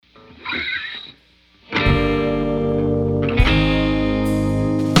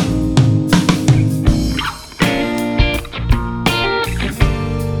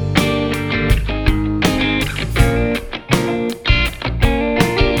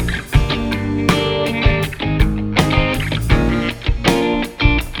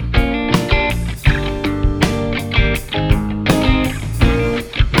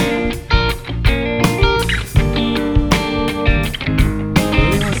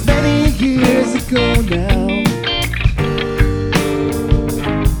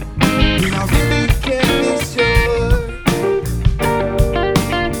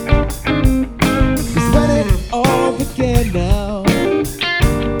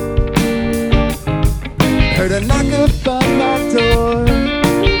Heard a knock upon my door.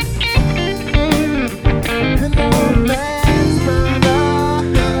 An old man's brother,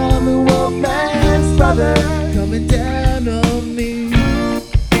 I'm the Wolfman's brother, coming down on me.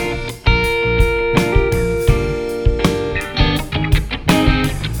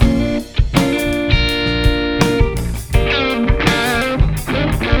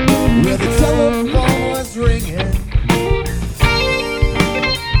 Well, the telephone was ringing.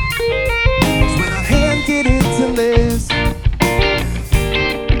 When I handed it to Liz,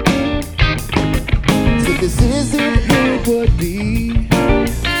 so this isn't who it would be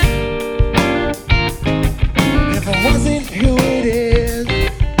if I wasn't who it is.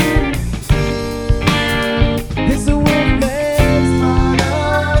 It's the Wolfman's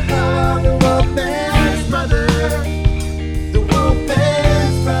brother, the Wolfman's brother, the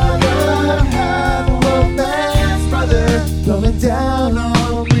Wolfman's brother, the Wolfman's brother, coming down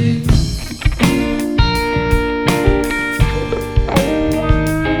on me.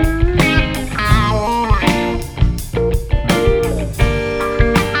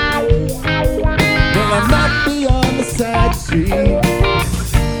 I'm not beyond the side street,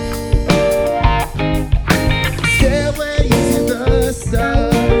 stairway to the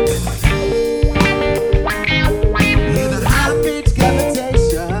sun, in a high-pitch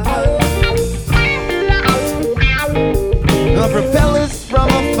cavitation of propellers from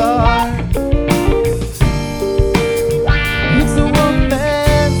afar.